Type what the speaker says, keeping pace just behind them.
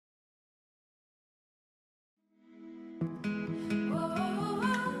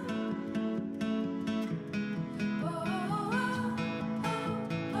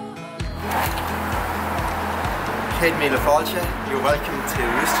Céad Míle Fáilte. You're welcome to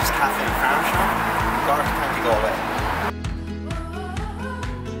Rooster's Café and Farm Shop, Gort, County Galway.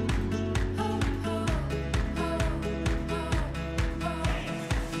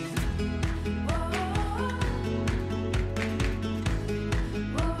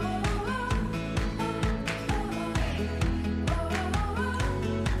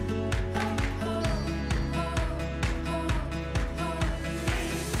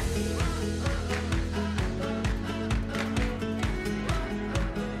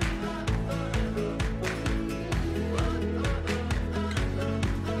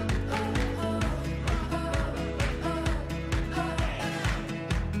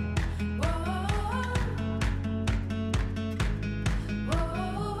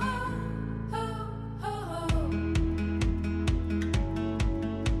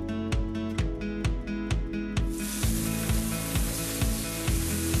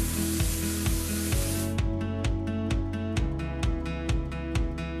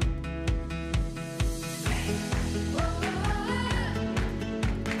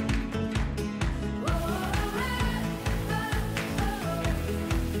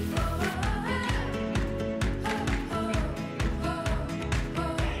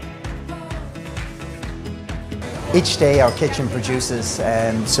 Each day our kitchen produces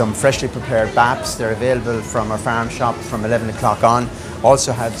some freshly prepared baps. They're available from our farm shop from 11 o'clock on.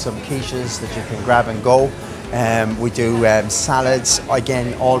 Also have some quiches that you can grab and go. We do salads,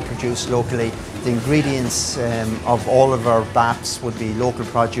 again all produced locally. The ingredients of all of our baps would be local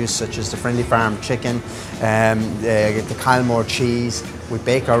produce such as the Friendly Farm chicken, the Kylemore cheese. We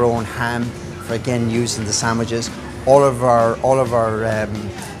bake our own ham for again used in the sandwiches. All of our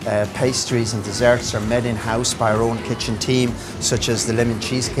pastries and desserts are made in-house by our own kitchen team, such as the lemon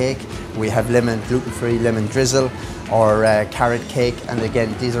cheesecake. We have gluten-free lemon drizzle or carrot cake, and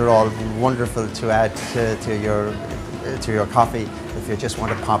again these are all wonderful to add to your coffee if you just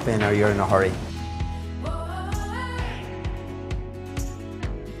want to pop in or you're in a hurry.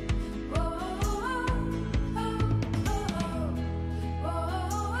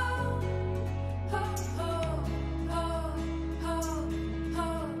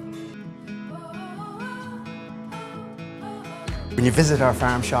 When you visit our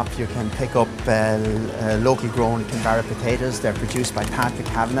farm shop, you can pick up local grown Kinvara potatoes. They're produced by Patrick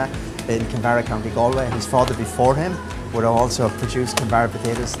Kavanagh in Kinvara, County Galway. His father before him would also produce Kinvara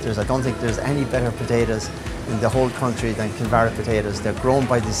potatoes. I don't think there's any better potatoes in the whole country than Kinvara potatoes. They're grown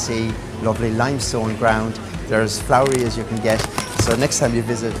by the sea, lovely limestone ground. They're as floury as you can get. So next time you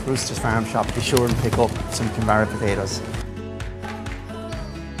visit Rooster's farm shop, be sure and pick up some Kinvara potatoes.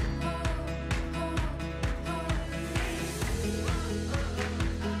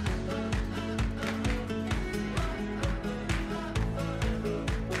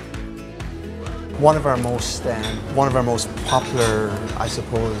 One of our most popular, I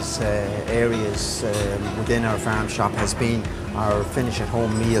suppose, areas within our farm shop has been our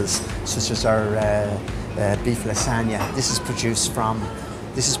finish-at-home meals, such as our beef lasagna. This is produced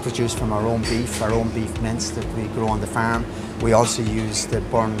from our own beef mince that we grow on the farm. We also use the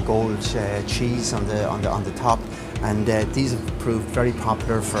Burn Gold cheese on the top, and these have proved very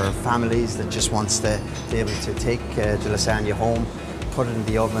popular for families that just wants to be able to take the lasagna home, put it in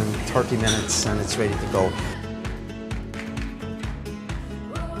the oven, 30 minutes and it's ready to go.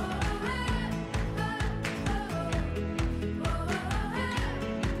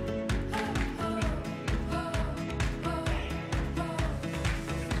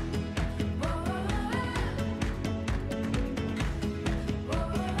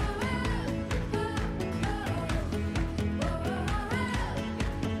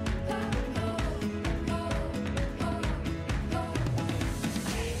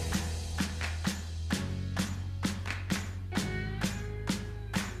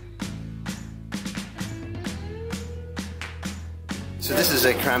 So this is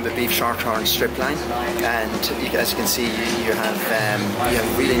a Karamba beef short-horn strip line, and as you can see, you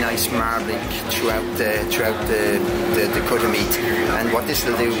have really nice marbling throughout the cut of meat. And what this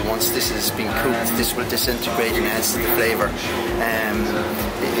will do, once this has been cooked, this will disintegrate and adds to the flavour.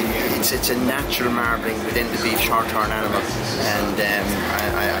 It's a natural marbling within the beef short-horn animal, and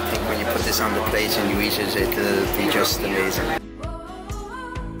I think when you put this on the plate and you eat it, it'll be just amazing.